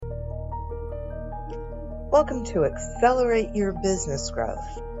Welcome to Accelerate Your Business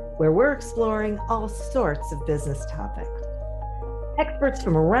Growth, where we're exploring all sorts of business topics. Experts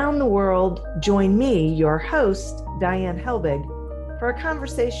from around the world join me, your host, Diane Helbig, for a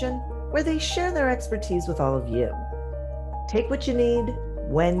conversation where they share their expertise with all of you. Take what you need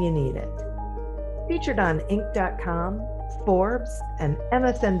when you need it. Featured on Inc.com, Forbes, and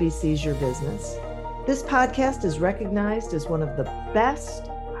MSNBC's Your Business, this podcast is recognized as one of the best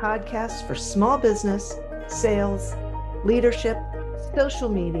podcasts for small business, sales, leadership, social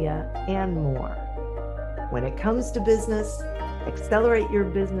media, and more. When it comes to business, Accelerate Your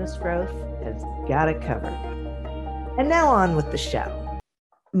Business Growth has got it covered. And now on with the show.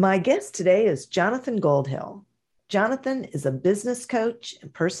 My guest today is Jonathan Goldhill. Jonathan is a business coach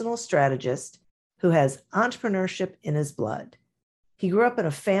and personal strategist who has entrepreneurship in his blood. He grew up in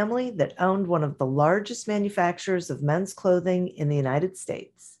a family that owned one of the largest manufacturers of men's clothing in the United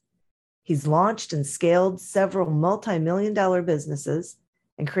States. He's launched and scaled several multi-million-dollar businesses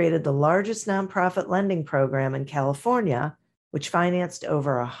and created the largest nonprofit lending program in California, which financed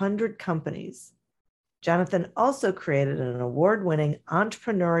over 100 companies. Jonathan also created an award-winning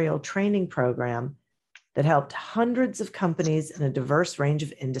entrepreneurial training program that helped hundreds of companies in a diverse range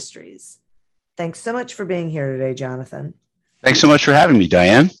of industries. Thanks so much for being here today, Jonathan. Thanks so much for having me,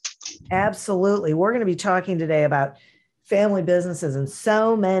 Diane. Absolutely. We're going to be talking today about family businesses, and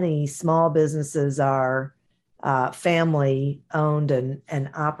so many small businesses are family owned and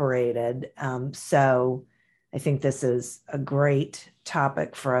operated. So I think this is a great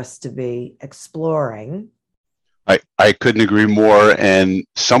topic for us to be exploring. I couldn't agree more. And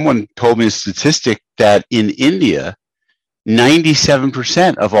someone told me a statistic that in India,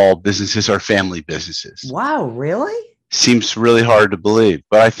 97% of all businesses are family businesses. Wow, really? Seems really hard to believe.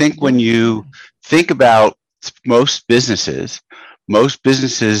 But I think when you think about most businesses,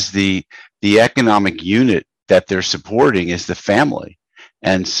 the economic unit that they're supporting is the family.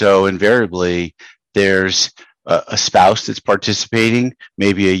 And so invariably, there's a spouse that's participating,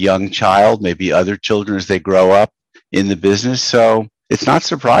 maybe a young child, maybe other children as they grow up in the business. So it's not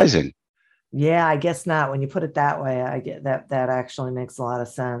surprising. Yeah, I guess not. When you put it that way, I get that actually makes a lot of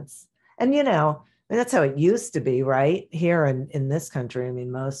sense. And, that's how it used to be, right? Here in this country. I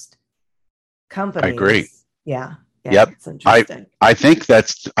mean, most companies. I agree. Yeah. Yep. It's interesting. I think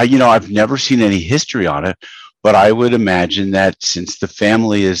that's, I've never seen any history on it, but I would imagine that since the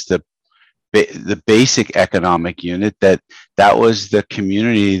family is the basic economic unit, that was the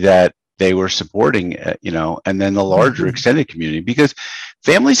community that they were supporting, and then the larger extended community, because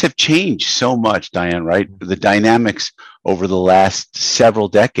families have changed so much, Diane, right? The dynamics over the last several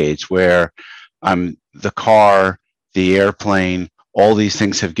decades where the car, the airplane, all these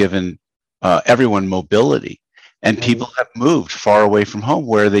things have given everyone mobility, and people have moved far away from home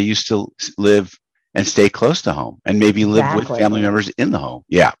where they used to live and stay close to home and maybe live with family members in the home.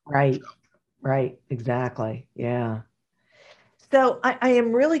 Yeah. Right. Exactly. Yeah. So I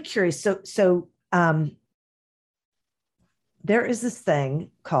am really curious. So there is this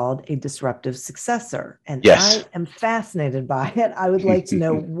thing called a disruptive successor, and yes. I am fascinated by it. I would like to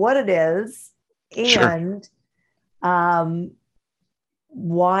know what it is and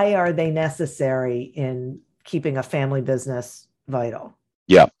why are they necessary in keeping a family business vital?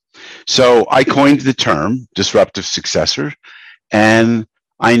 Yeah. So I coined the term disruptive successor, and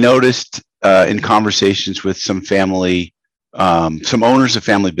I noticed in conversations with some owners of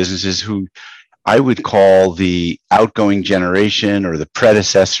family businesses who I would call the outgoing generation or the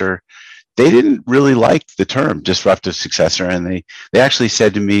predecessor, they didn't really like the term disruptive successor. And they actually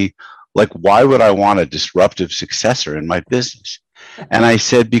said to me, like, why would I want a disruptive successor in my business? And I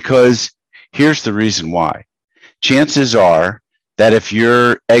said, because here's the reason why. Chances are that if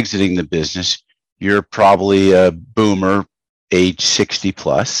you're exiting the business, you're probably a boomer, age 60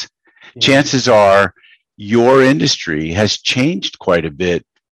 plus. Yeah. Chances are your industry has changed quite a bit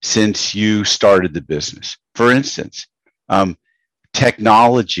since you started the business. For instance,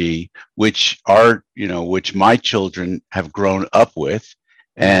 technology, which my children have grown up with,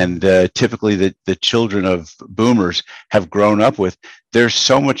 and typically the children of boomers have grown up with, there's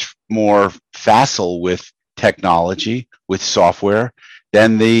so much more facile with technology, with software,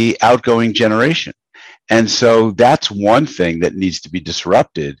 than the outgoing generation. And so that's one thing that needs to be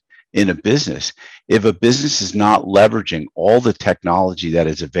disrupted in a business. If a business is not leveraging all the technology that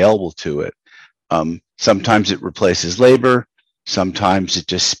is available to it, sometimes it replaces labor, sometimes it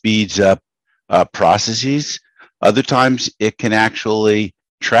just speeds up processes, other times it can actually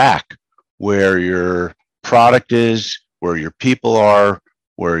track where your product is, where your people are,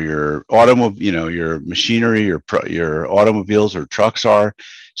 where your your machinery, your automobiles or trucks are.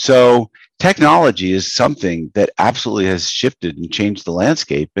 So technology is something that absolutely has shifted and changed the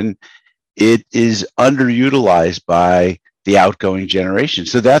landscape, and it is underutilized by the outgoing generation.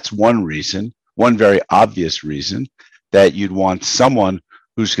 So that's one reason, one very obvious reason that you'd want someone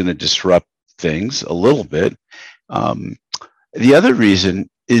who's going to disrupt things a little bit. The other reason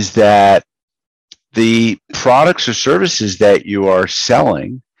is that the products or services that you are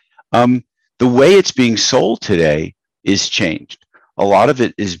selling, the way it's being sold today is changed. A lot of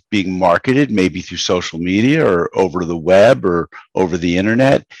it is being marketed maybe through social media or over the web or over the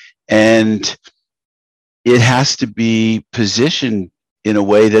internet. And it has to be positioned in a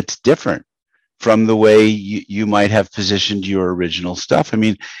way that's different from the way you might have positioned your original stuff. I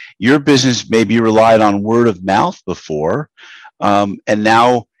mean, your business maybe relied on word of mouth before. And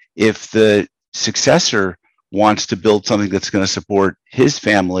now if the successor wants to build something that's going to support his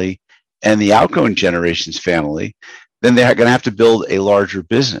family and the outgoing generation's family, then they're going to have to build a larger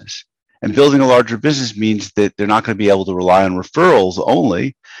business. And building a larger business means that they're not going to be able to rely on referrals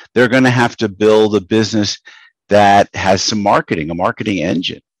only. They're going to have to build a business that has some marketing, a marketing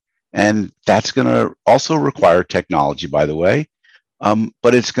engine. And that's going to also require technology, by the way.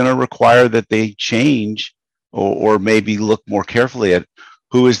 But it's going to require that they change or maybe look more carefully at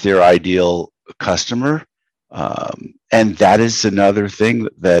who is their ideal customer. And that is another thing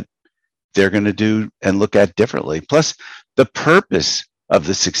that they're going to do and look at differently. Plus, the purpose of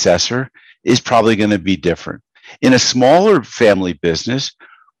the successor is probably going to be different. In a smaller family business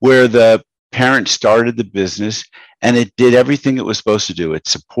where the parent started the business and it did everything it was supposed to do, it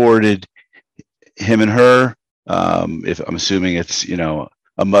supported him and her, if I'm assuming it's,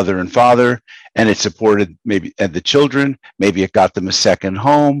 a mother and father, and it supported maybe and the children, maybe it got them a second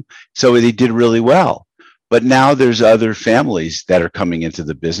home. So they did really well. But now there's other families that are coming into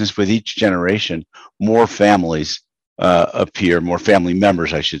the business. With each generation, more families appear, more family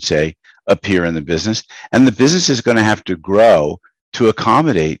members, I should say, appear in the business. And the business is going to have to grow to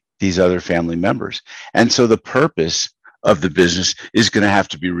accommodate these other family members. And so the purpose of the business is going to have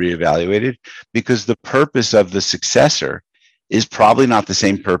to be reevaluated, because the purpose of the successor is probably not the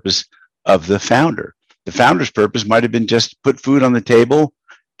same purpose of the founder. The founder's purpose might have been just put food on the table,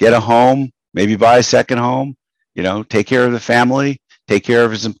 get a home, maybe buy a second home, take care of the family, take care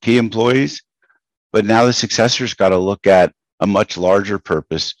of his key employees. But now the successor's got to look at a much larger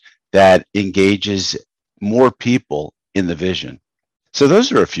purpose that engages more people in the vision. So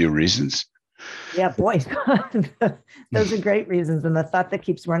those are a few reasons. Yeah, boy, those are great reasons. And the thought that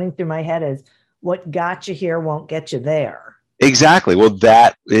keeps running through my head is, what got you here won't get you there. Exactly. Well,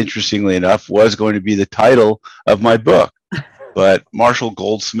 that, interestingly enough, was going to be the title of my book. But Marshall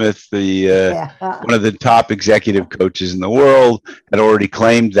Goldsmith, one of the top executive coaches in the world, had already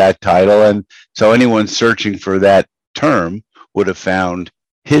claimed that title. And so anyone searching for that term would have found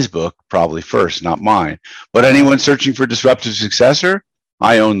his book probably first, not mine. But anyone searching for disruptive successor,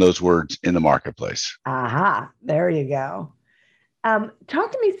 I own those words in the marketplace. Aha, there you go.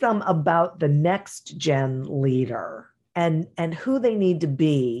 Talk to me some about the next gen leader and who they need to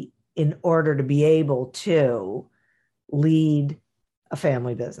be in order to be able to lead a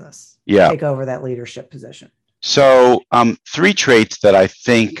family business, take over that leadership position. So 3 traits that I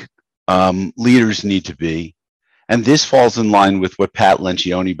think leaders need to be, and this falls in line with what Pat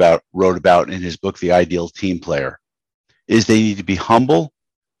Lencioni wrote about in his book, The Ideal Team Player, is they need to be humble,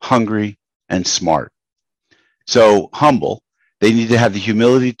 hungry, and smart. So humble, they need to have the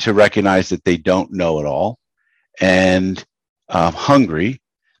humility to recognize that they don't know it all. And hungry,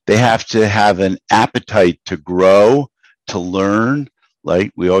 they have to have an appetite to grow, to learn.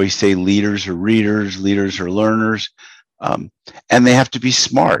 Like we always say, leaders are readers, leaders are learners. And they have to be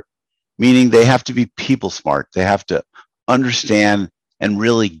smart, meaning they have to be people smart. They have to understand and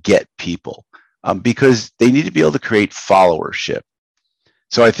really get people, because they need to be able to create followership.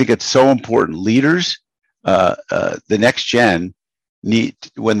 So I think it's so important. Leaders, the next gen, need,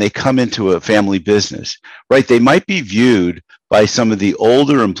 when they come into a family business, right, they might be viewed by some of the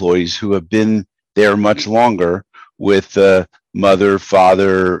older employees who have been there much longer with mother,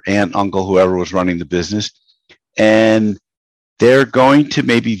 father, aunt, uncle, whoever was running the business. And they're going to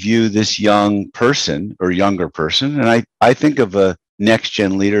maybe view this young person or younger person. And I think of a next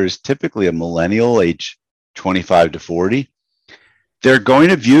gen leader as typically a millennial, age 25 to 40. They're going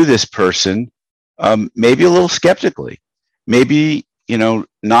to view this person maybe a little skeptically, maybe,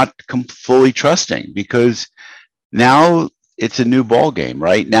 not fully trusting, because now it's a new ball game,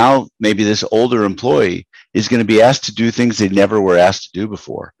 right? Now, maybe this older employee is going to be asked to do things they never were asked to do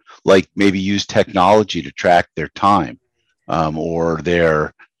before, like maybe use technology to track their time or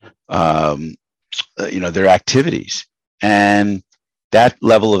their activities. And that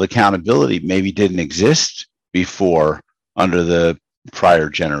level of accountability maybe didn't exist before under the prior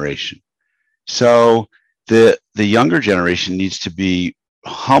generation. So the younger generation needs to be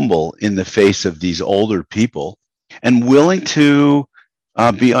humble in the face of these older people and willing to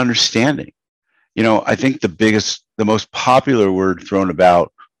be understanding. I think the most popular word thrown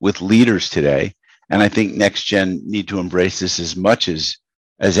about with leaders today, and I think next gen need to embrace this as much as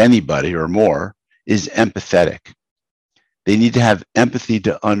anybody or more, is empathetic. They need to have empathy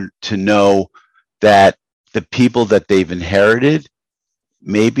to know that the people that they've inherited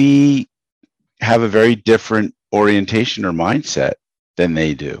maybe have a very different orientation or mindset than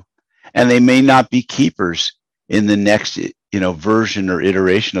they do. And they may not be keepers in the next, version or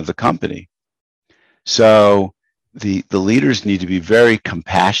iteration of the company. So the leaders need to be very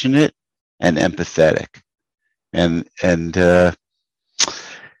compassionate and empathetic. And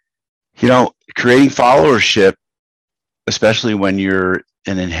creating followership, especially when you're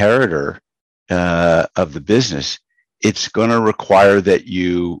an inheritor of the business, it's going to require that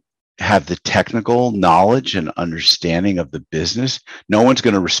you have the technical knowledge and understanding of the business. No one's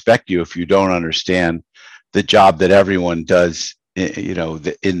going to respect you if you don't understand the job that everyone does, in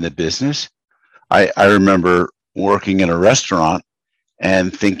the business. I remember working in a restaurant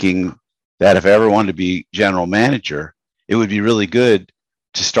and thinking that if I ever wanted to be general manager, it would be really good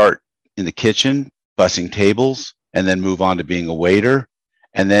to start in the kitchen, bussing tables, and then move on to being a waiter.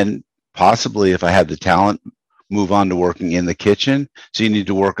 And then possibly, if I had the talent, move on to working in the kitchen. So you need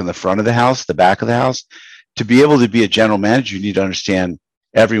to work in the front of the house, the back of the house. To be able to be a general manager, you need to understand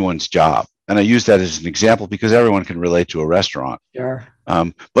everyone's job. And I use that as an example because everyone can relate to a restaurant. Sure.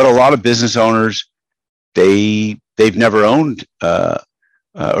 But a lot of business owners, they've never owned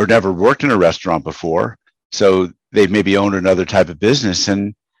or never worked in a restaurant before. So they've maybe owned another type of business,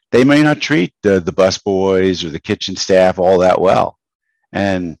 and they may not treat the bus boys or the kitchen staff all that well.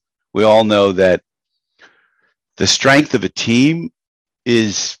 And we all know that the strength of a team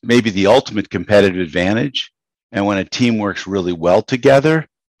is maybe the ultimate competitive advantage. And when a team works really well together,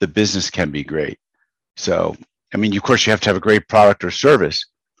 the business can be great. So, of course, you have to have a great product or service,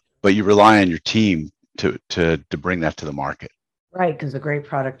 but you rely on your team to bring that to the market. Right, because a great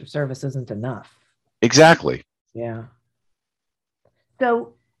product or service isn't enough. Exactly. Yeah.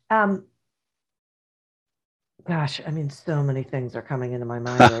 So, so many things are coming into my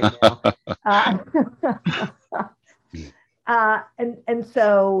mind right now.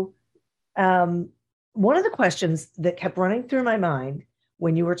 So one of the questions that kept running through my mind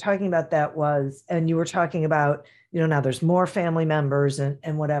when you were talking about that was, and you were talking about, now there's more family members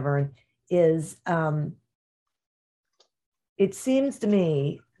and whatever, is it seems to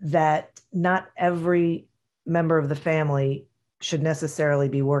me that not every member of the family should necessarily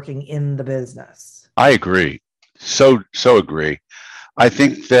be working in the business. I agree. So agree. I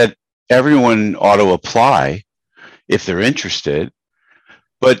think that everyone ought to apply if they're interested,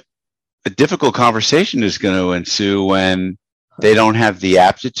 but a difficult conversation is going to ensue when they don't have the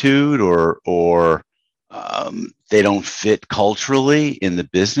aptitude or they don't fit culturally in the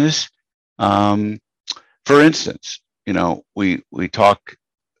business. For instance, we talk,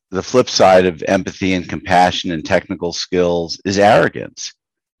 the flip side of empathy and compassion and technical skills is arrogance.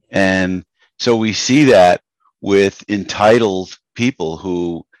 And so we see that with entitled people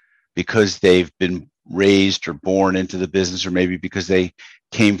who, because they've been raised or born into the business, or maybe because they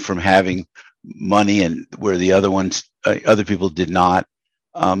came from having money and where the other people did not,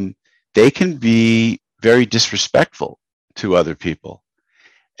 they can be very disrespectful to other people.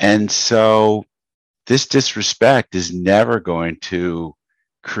 And so this disrespect is never going to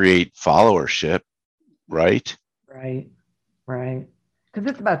create followership, right? Right. Because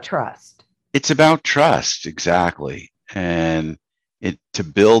it's about trust. It's about trust, exactly. And to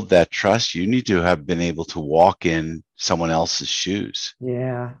build that trust, you need to have been able to walk in someone else's shoes.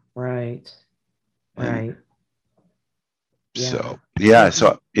 Yeah, right. So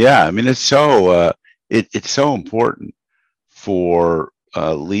it's so important for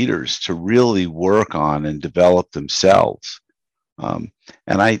leaders to really work on and develop themselves. And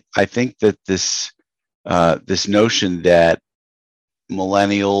I think that this notion that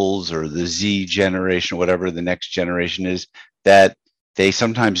millennials or the Z generation, whatever the next generation is, that they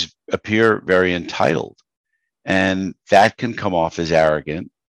sometimes appear very entitled, and that can come off as arrogant,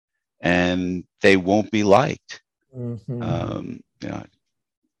 and they won't be liked. Mm-hmm.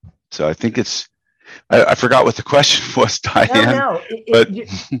 So I think I forgot what the question was, Diane. No,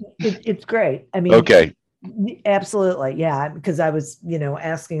 it's great. Okay. Absolutely. Yeah. Because I was,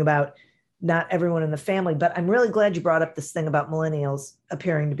 asking about not everyone in the family, but I'm really glad you brought up this thing about millennials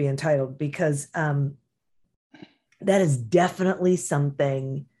appearing to be entitled, because that is definitely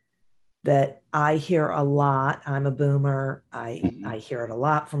something that I hear a lot. I'm a boomer. I hear it a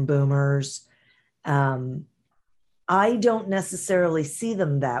lot from boomers. I don't necessarily see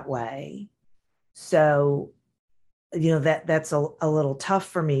them that way. So, that's a little tough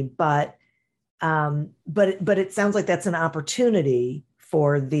for me, but it sounds like that's an opportunity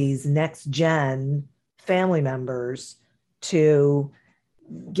for these next gen family members to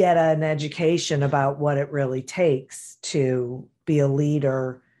get an education about what it really takes to be a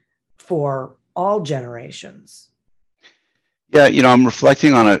leader for all generations. Yeah, I'm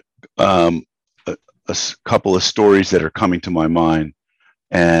reflecting on a couple of stories that are coming to my mind,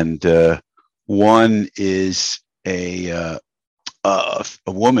 and one is a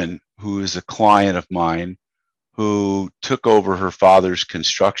woman who is a client of mine who took over her father's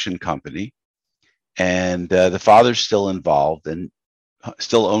construction company, and the father's still involved and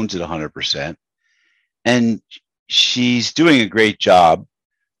still owns it 100%, and she's doing a great job.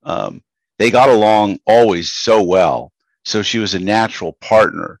 They got along always so well, so she was a natural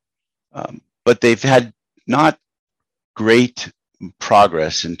partner. But they've had not great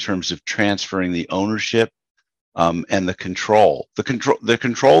progress in terms of transferring the ownership and the control. The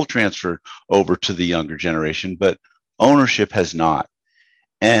control transferred over to the younger generation, but ownership has not.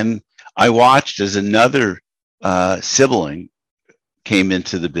 And I watched as another sibling came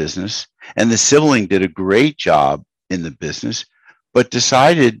into the business, and the sibling did a great job in the business, but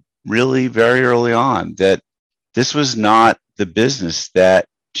decided really very early on that this was not the business that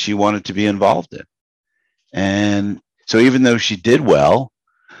she wanted to be involved in. And so even though she did well,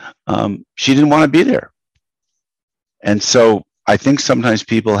 she didn't want to be there. And so I think sometimes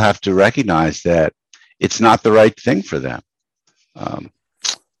people have to recognize that it's not the right thing for them.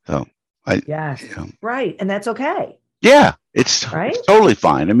 Right. And that's okay. Yeah, it's totally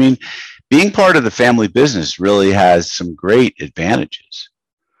fine. I mean, being part of the family business really has some great advantages,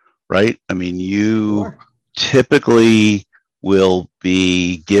 right? I mean, you typically will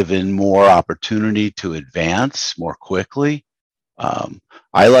be given more opportunity to advance more quickly.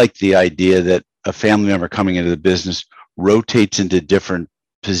 I like the idea that a family member coming into the business rotates into different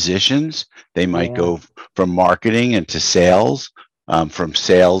positions. They might go from marketing into sales, from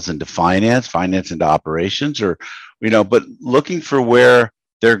sales into finance into operations, or but looking for where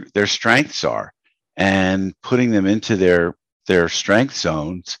their strengths are and putting them into their strength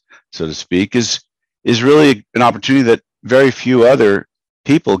zones, so to speak, is really an opportunity that very few other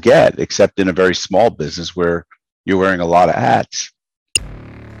people get, except in a very small business where you're wearing a lot of hats.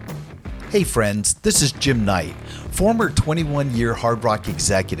 Hey friends, this is Jim Knight, former 21-year Hard Rock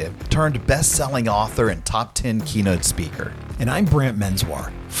executive turned best-selling author and top 10 keynote speaker. And I'm Brant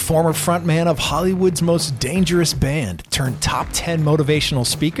Menswar, former frontman of Hollywood's Most Dangerous Band turned top 10 motivational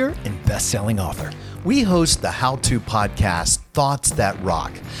speaker and best-selling author. We host the how-to podcast, Thoughts That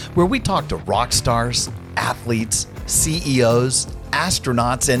Rock, where we talk to rock stars, athletes, CEOs,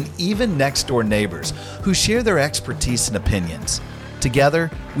 astronauts, and even next-door neighbors who share their expertise and opinions.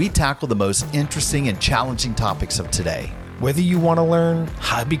 Together, we tackle the most interesting and challenging topics of today. Whether you want to learn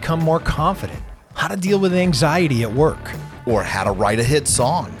how to become more confident, how to deal with anxiety at work, or how to write a hit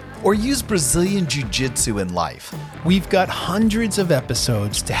song, or use Brazilian Jiu-Jitsu in life, we've got hundreds of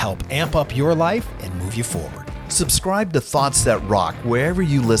episodes to help amp up your life and move you forward. Subscribe to Thoughts That Rock wherever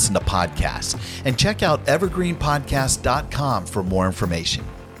you listen to podcasts, and check out evergreenpodcast.com for more information.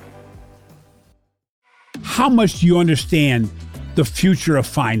 How much do you understand the future of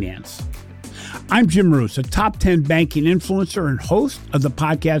finance? I'm Jim Roos, a top 10 banking influencer and host of the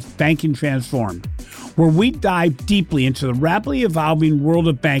podcast Banking Transformed, where we dive deeply into the rapidly evolving world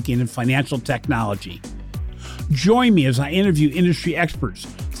of banking and financial technology. Join me as I interview industry experts,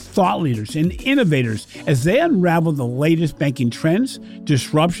 thought leaders, and innovators as they unravel the latest banking trends,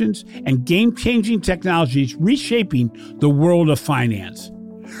 disruptions, and game-changing technologies reshaping the world of finance.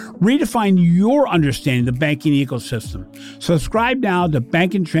 Redefine your understanding of the banking ecosystem. Subscribe now to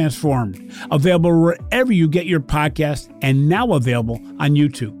Banking Transformed, available wherever you get your podcast and now available on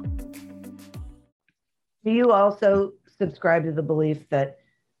YouTube. Do you also subscribe to the belief that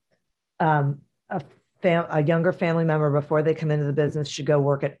a younger family member before they come into the business should go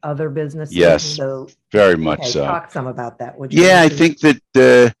work at other businesses? Yes, so, very much so. Talk some about that, would you? Yeah, I think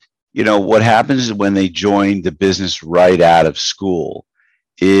that what happens is when they join the business right out of school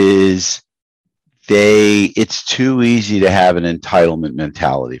is it's too easy to have an entitlement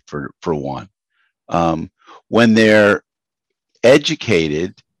mentality for one. When they're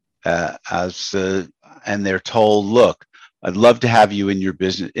educated and they're told, look, I'd love to have you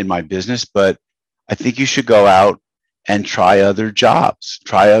in my business, but I think you should go out and try other jobs,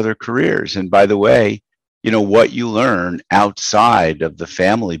 try other careers. And by the way, what you learn outside of the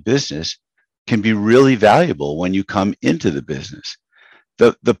family business can be really valuable when you come into the business.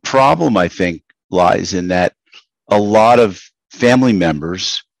 The problem, I think, lies in that a lot of family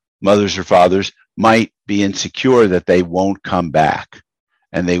members, mothers or fathers, might be insecure that they won't come back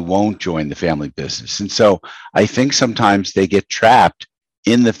and they won't join the family business. And so I think sometimes they get trapped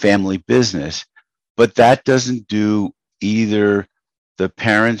in the family business, but that doesn't do either the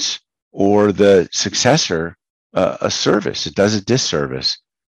parents or the successor a service. It does a disservice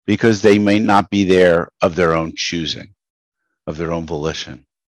because they may not be there of their own choosing, of their own volition.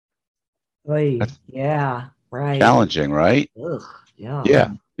 Oy, yeah, right. Challenging, right? Ugh,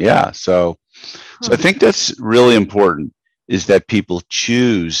 Yeah. So I think that's really important, is that people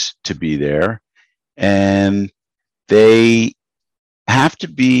choose to be there, and they have to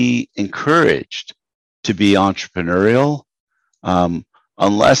be encouraged to be entrepreneurial,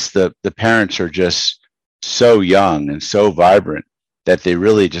 unless the parents are just so young and so vibrant that they're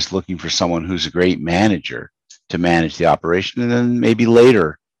really just looking for someone who's a great manager to manage the operation. And then maybe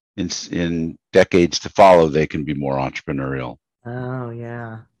later in decades to follow, they can be more entrepreneurial. Oh,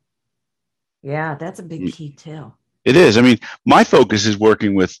 yeah. Yeah, that's a big key too. It is. I mean, my focus is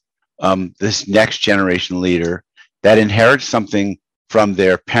working with this next generation leader that inherits something from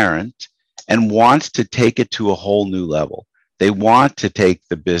their parent and wants to take it to a whole new level. They want to take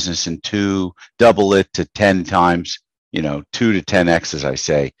the business and double it to 10 times, 2 to 10x, as I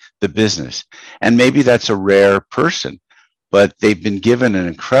say, the business. And maybe that's a rare person, but they've been given an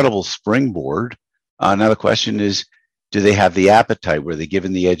incredible springboard. Now the question is, do they have the appetite? Were they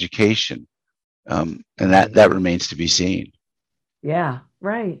given the education? And that remains to be seen. Yeah,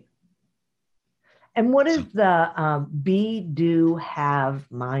 right. And what is the be, do, have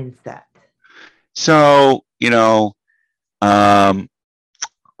mindset? So, a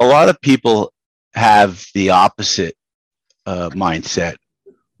lot of people have the opposite mindset,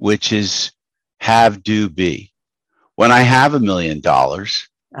 which is have, do, be. When I have $1 million,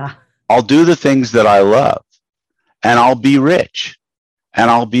 I'll do the things that I love, and I'll be rich,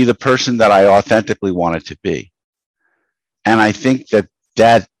 and I'll be the person that I authentically wanted to be. And I think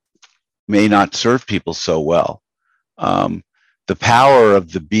that may not serve people so well. The power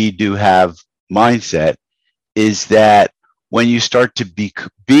of the be, do, have mindset is that when you start to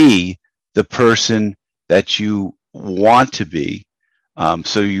be the person that you want to be,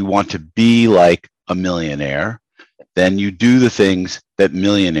 so you want to be like a millionaire, then you do the things that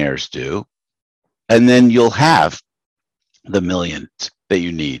millionaires do, and then you'll have the millions that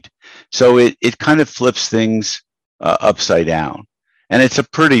you need. So it kind of flips things upside down. And it's a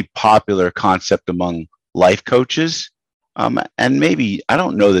pretty popular concept among life coaches. And maybe, I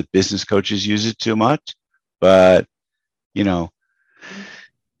don't know that business coaches use it too much, but,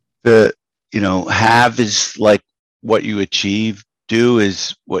 have is like what you achieve, do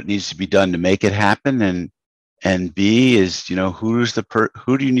is what needs to be done to make it happen. And be is, who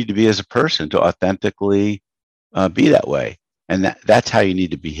do you need to be as a person to authentically be that way? And that's how you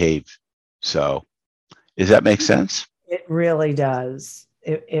need to behave. So does that make sense? It really does.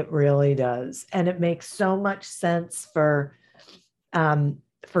 It really does. And it makes so much sense for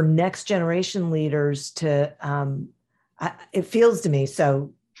next generation leaders to, it feels to me,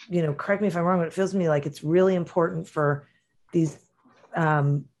 so, correct me if I'm wrong, but it feels to me like it's really important for these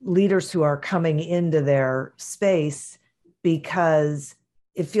leaders who are coming into their space, because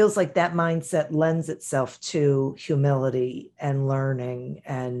it feels like that mindset lends itself to humility and learning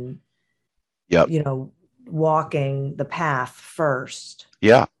and, walking the path first.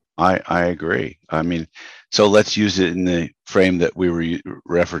 Yeah, I agree. I mean, so let's use it in the frame that we were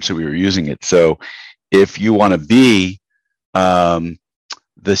using it. So if you want to be the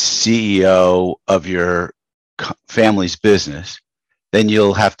CEO of your family's business, then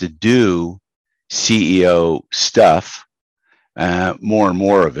you'll have to do CEO stuff, more and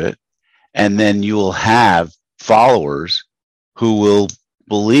more of it. And then you will have followers who will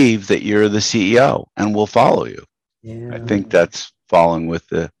believe that you're the CEO and will follow you. Yeah. I think that's following with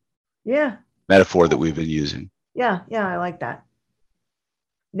the metaphor that we've been using. Yeah, I like that.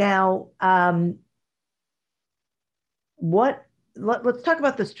 Now, let's talk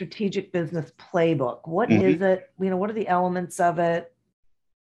about the strategic business playbook. What is it? What are the elements of it?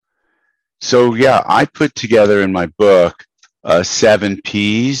 So, I put together in my book a 7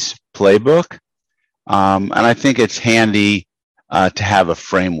 Ps playbook. And I think it's handy to have a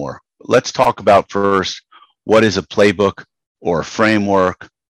framework. Let's talk about first, what is a playbook or a framework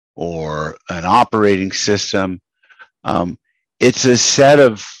or an operating system? It's a set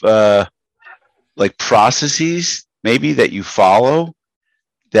of processes maybe that you follow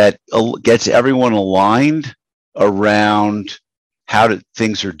that gets everyone aligned around how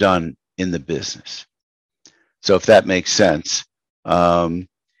things are done in the business. So if that makes sense,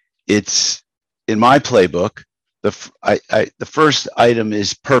 it's in my playbook. The first item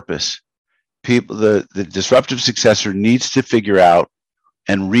is purpose. The disruptive successor needs to figure out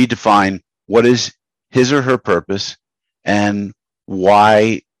and redefine what is his or her purpose and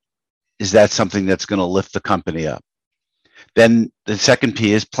why is that something that's going to lift the company up. Then the second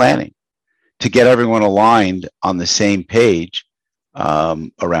P is planning, to get everyone aligned on the same page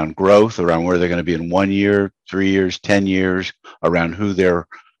around growth, around where they're going to be in 1 year, 3 years, 10 years, around who their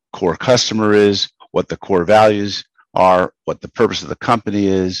core customer is, what the core values are, what the purpose of the company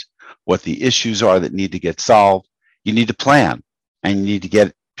is, what the issues are that need to get solved. You need to plan, and you need to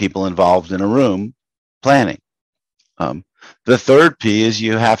get people involved in a room planning. The third P is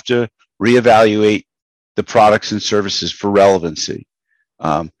you have to reevaluate the products and services for relevancy.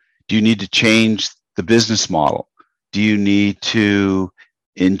 Do you need to change the business model? Do you need to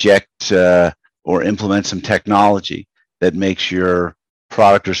inject or implement some technology that makes your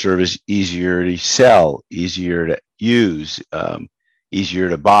product or service easier to sell, easier to use, easier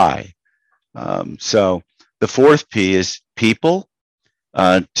to buy? So the fourth P is people.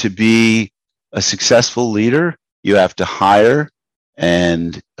 To be a successful leader, you have to hire,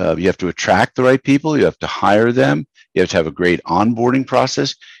 and you have to attract the right people. You have to hire them. You have to have a great onboarding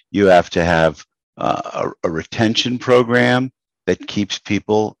process. You have to have a retention program that keeps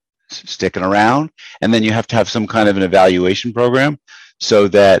people sticking around. And then you have to have some kind of an evaluation program so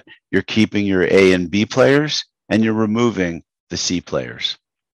that you're keeping your A and B players and you're removing the C players.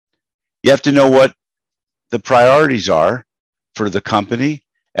 You have to know what the priorities are for the company.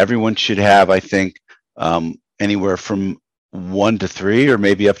 Everyone should have, I think, anywhere from 1 to 3 or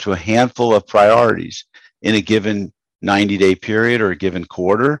maybe up to a handful of priorities in a given 90-day period or a given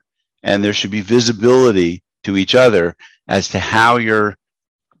quarter. And there should be visibility to each other as to how you're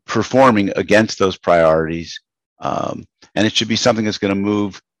performing against those priorities. And it should be something that's going to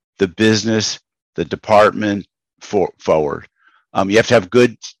move the business, the department forward. You have to have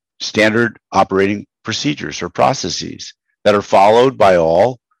good standard operating procedures or processes that are followed by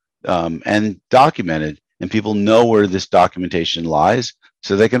all and documented, and people know where this documentation lies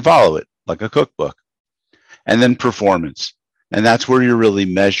so they can follow it like a cookbook. And then performance. And that's where you're really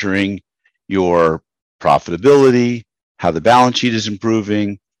measuring your profitability, how the balance sheet is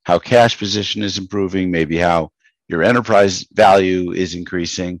improving, how cash position is improving, maybe how your enterprise value is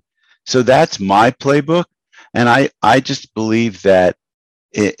increasing. So that's my playbook. And I just believe that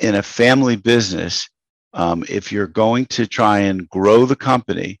in a family business, if you're going to try and grow the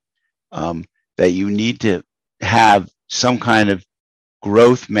company, that you need to have some kind of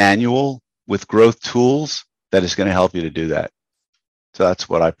growth manual with growth tools that is going to help you to do that. So that's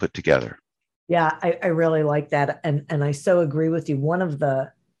what I put together. Yeah, I really like that. And I so agree with you. One of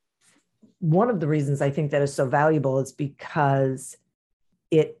the reasons I think that is so valuable is because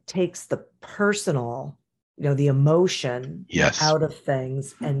it takes the personal, the emotion out of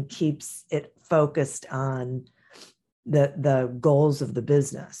things and keeps it focused on the goals of the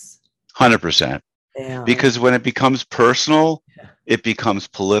business. 100%. Yeah. Because when it becomes personal, it becomes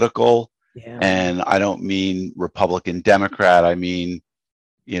political. Yeah. And I don't mean Republican, Democrat. I mean,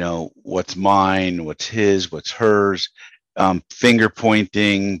 what's mine, what's his, what's hers, finger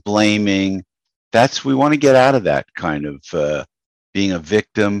pointing, blaming. We want to get out of that kind of being a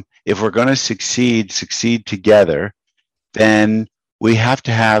victim. If we're going to succeed together, then we have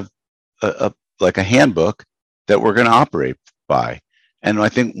to have a handbook that we're going to operate by. And I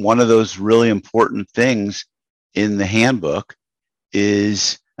think one of those really important things in the handbook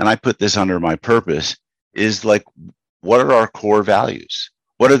is, and I put this under my purpose, is what are our core values?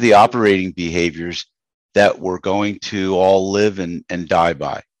 What are the operating behaviors that we're going to all live and die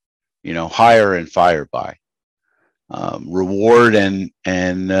by? Hire and fire by, reward and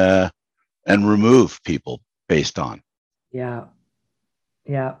remove people based on. Yeah.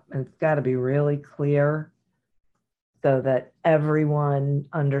 Yeah. And it's got to be really clear so that everyone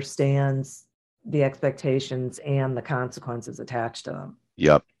understands the expectations and the consequences attached to them.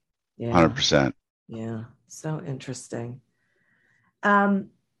 Yep. Yeah. 100%. Yeah. So interesting.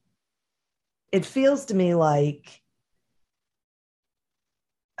 It feels to me like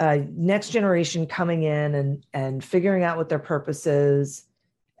next generation coming in and figuring out what their purpose is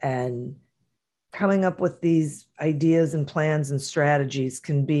and coming up with these ideas and plans and strategies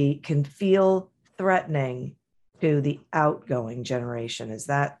can feel threatening to the outgoing generation. Is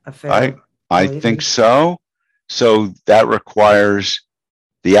that a fair? I think so. So that requires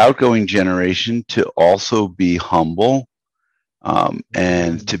the outgoing generation to also be humble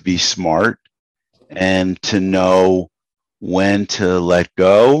and to be smart and to know when to let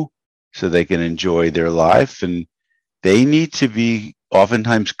go so they can enjoy their life. And they need to be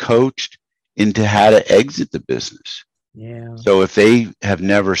oftentimes coached into how to exit the business. Yeah. So if they have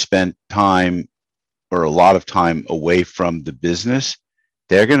never spent time or a lot of time away from the business,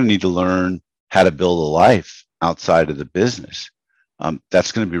 they're going to need to learn how to build a life outside of the business.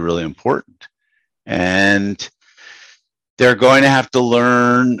 That's going to be really important. And they're going to have to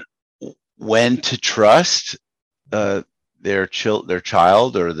learn when to trust their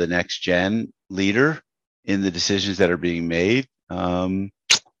child or the next gen leader in the decisions that are being made. And,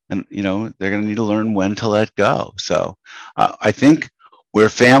 they're going to need to learn when to let go. So I think where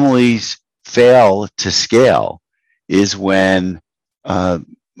families fail to scale is when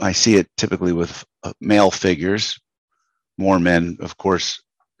I see it typically with male figures. More men, of course,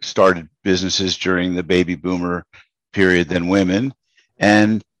 started businesses during the baby boomer period than women.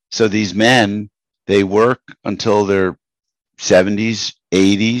 And so these men, they work until their 70s,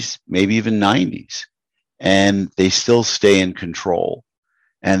 80s, maybe even 90s, and they still stay in control.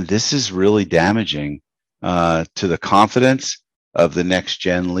 And this is really damaging to the confidence of the next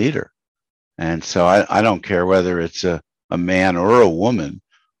gen leader. And so I don't care whether it's a man or a woman,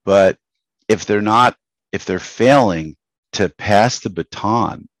 but if they're failing to pass the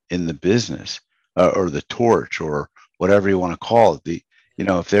baton in the business or the torch or whatever you want to call it,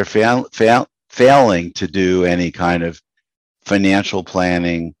 if they're failing to do any kind of financial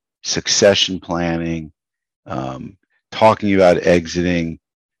planning, succession planning, talking about exiting,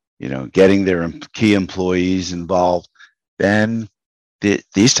 getting their key employees involved, then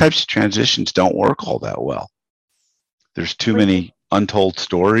these types of transitions don't work all that well. There's too many untold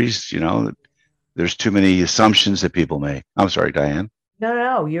stories, there's too many assumptions that people make. I'm sorry, Diane.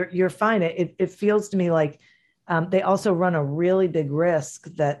 No, you're fine. It feels to me like they also run a really big risk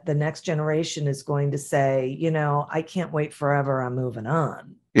that the next generation is going to say, I can't wait forever. I'm moving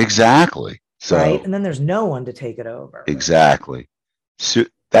on. Exactly. So, right. And then there's no one to take it over. Exactly. So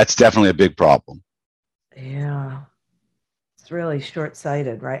that's definitely a big problem. Yeah. It's really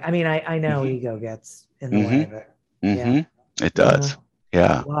short-sighted, right? I mean, I know ego gets in the way of it. Yeah. It does.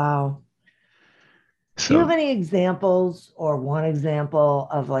 Yeah. Wow. So, do you have any examples or one example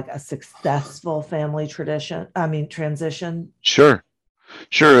of like a successful family transition? Sure.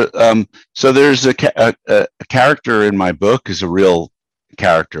 So there's a character in my book is a real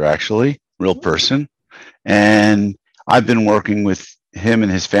character, actually, real person. And I've been working with him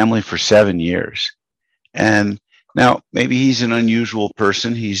and his family for 7 years. And now maybe he's an unusual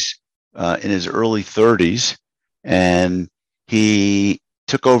person. He's in his early 30s, and he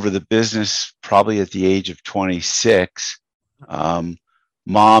took over the business probably at the age of 26.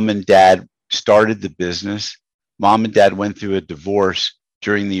 Mom and dad started the business. Mom and dad went through a divorce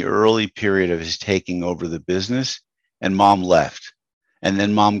during the early period of his taking over the business, and mom left. And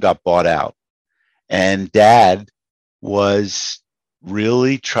then mom got bought out. And dad was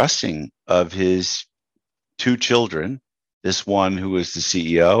really trusting of his 2 children, this one who was the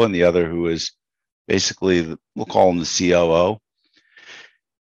CEO and the other who was basically, we'll call him the COO.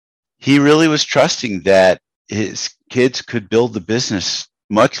 He really was trusting that his kids could build the business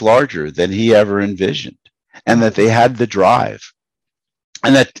much larger than he ever envisioned, and that they had the drive,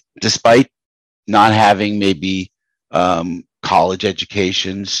 and that despite not having maybe college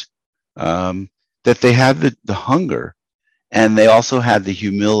educations, that they had the hunger, and they also had the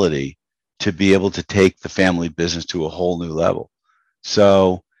humility to be able to take the family business to a whole new level.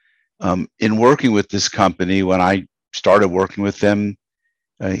 So in working with this company, when I started working with them,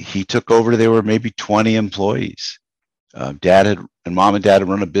 he took over, they were maybe 20 employees. Mom and dad had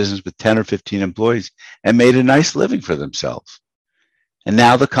run a business with 10 or 15 employees and made a nice living for themselves. And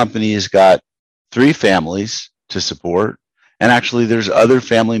now the company has got 3 families to support. And actually there's other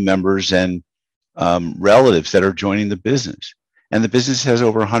family members and relatives that are joining the business. And the business has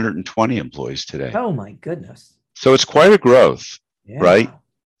over 120 employees today. Oh my goodness. So it's quite a growth, right?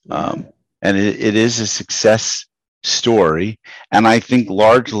 Yeah. And it is a success story. And I think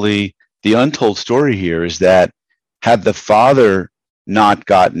largely the untold story here is that had the father not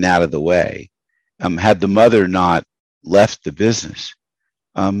gotten out of the way, had the mother not left the business,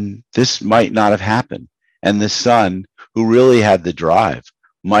 this might not have happened. And the son, who really had the drive,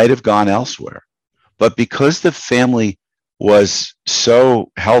 might have gone elsewhere. But because the family was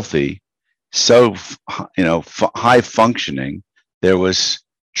so healthy, so high functioning, there was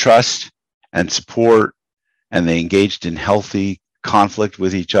trust and support, and they engaged in healthy conflict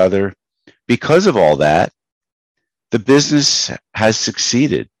with each other. Because of all that, the business has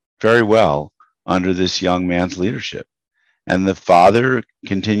succeeded very well under this young man's leadership. and the father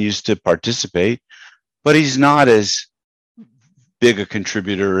continues to participate, but he's not as big a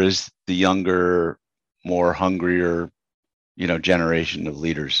contributor as the younger, more hungrier, generation of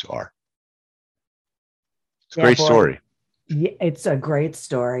leaders are. It's a great story. Yeah, it's a great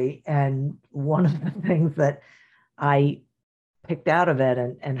story. And one of the things that I picked out of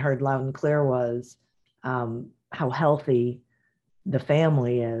it and heard loud and clear was how healthy the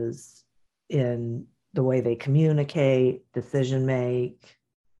family is in the way they communicate, decision make,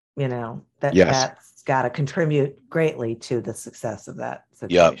 that's got to contribute greatly to the success of that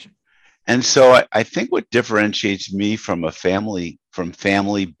situation. Yep. And so I think what differentiates me from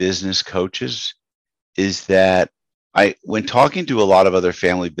family business coaches is that when talking to a lot of other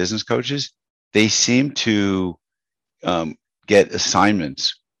family business coaches, they seem to get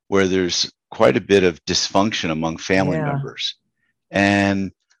assignments where there's quite a bit of dysfunction among family members.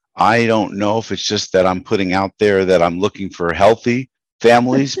 And I don't know if it's just that I'm putting out there that I'm looking for healthy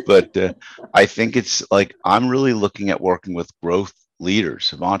families, but I think it's like I'm really looking at working with growth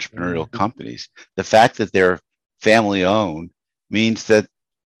leaders of entrepreneurial companies. The fact that they're family owned means that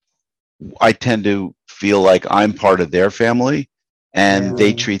I tend to feel like I'm part of their family, and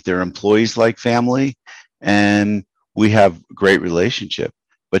they treat their employees like family, and we have a great relationship.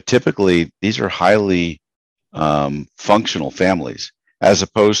 But typically these are highly functional families, as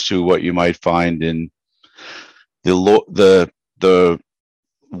opposed to what you might find in the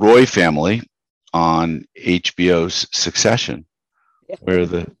Roy family on HBO's Succession, where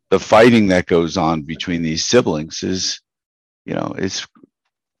the fighting that goes on between these siblings is, it's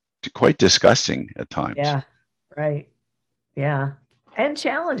quite disgusting at times. Yeah, right. Yeah. And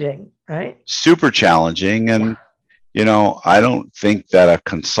challenging, right? Super challenging. And, I don't think that a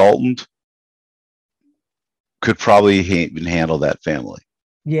consultant could probably even handle that family.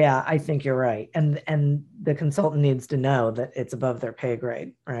 Yeah, I think you're right. And the consultant needs to know that it's above their pay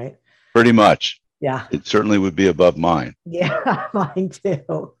grade, right? Pretty much. Yeah. It certainly would be above mine. Yeah, mine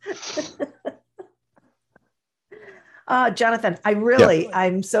too. Jonathan,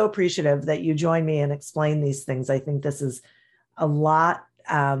 I'm so appreciative that you joined me and explained these things. I think this is a lot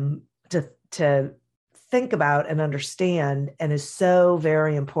to think about and understand, and is so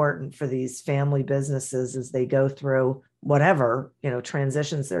very important for these family businesses as they go through whatever,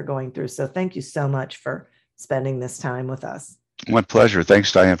 transitions they're going through. So thank you so much for spending this time with us. My pleasure.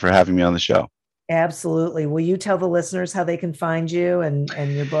 Thanks, Diane, for having me on the show. Absolutely. Will you tell the listeners how they can find you and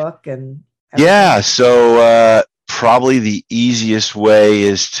your book and everything? Yeah. So probably the easiest way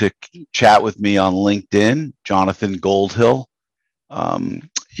is to chat with me on LinkedIn, Jonathan Goldhill.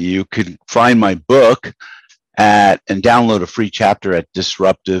 You can find my book and download a free chapter at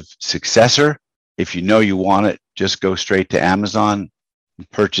Disruptive Successor. If you know you want it, just go straight to Amazon and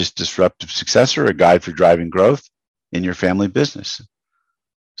purchase Disruptive Successor, a guide for driving growth in your family business.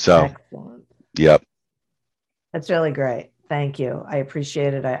 So, excellent. Yep. That's really great. Thank you. I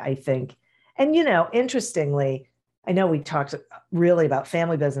appreciate it. I think, and interestingly, I know we talked really about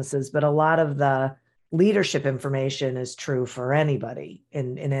family businesses, but a lot of the leadership information is true for anybody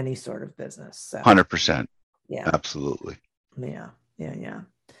in any sort of business. So, 100%. Yeah. Absolutely. Yeah.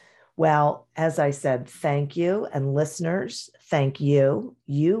 Well, as I said, thank you. And listeners, thank you.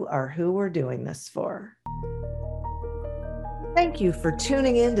 You are who we're doing this for. Thank you for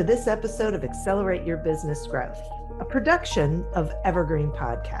tuning in to this episode of Accelerate Your Business Growth, a production of Evergreen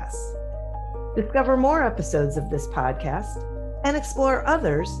Podcasts. Discover more episodes of this podcast and explore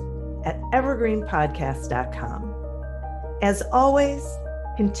others at evergreenpodcast.com. As always,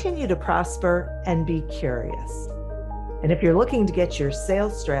 continue to prosper and be curious. And if you're looking to get your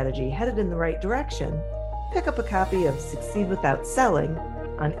sales strategy headed in the right direction, pick up a copy of Succeed Without Selling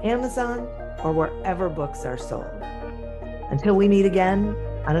on Amazon or wherever books are sold. Until we meet again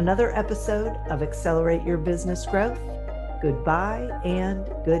on another episode of Accelerate Your Business Growth, goodbye and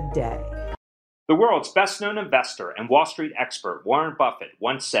good day. The world's best-known investor and Wall Street expert Warren Buffett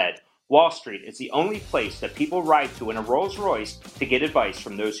once said, "Wall Street is the only place that people ride to in a Rolls-Royce to get advice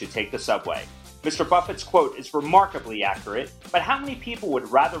from those who take the subway." Mr. Buffett's quote is remarkably accurate, but how many people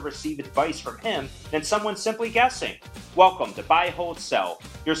would rather receive advice from him than someone simply guessing? Welcome to Buy, Hold, Sell,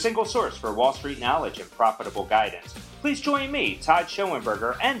 your single source for Wall Street knowledge and profitable guidance. Please join me, Todd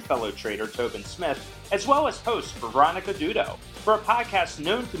Schoenberger, and fellow trader Tobin Smith, as well as host Veronica Dudo, for a podcast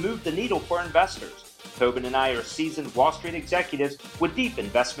known to move the needle for investors. Tobin and I are seasoned Wall Street executives with deep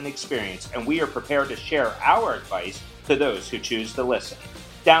investment experience, and we are prepared to share our advice to those who choose to listen.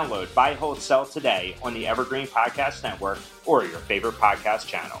 Download Buy, Hold, Sell today on the Evergreen Podcast Network or your favorite podcast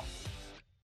channel.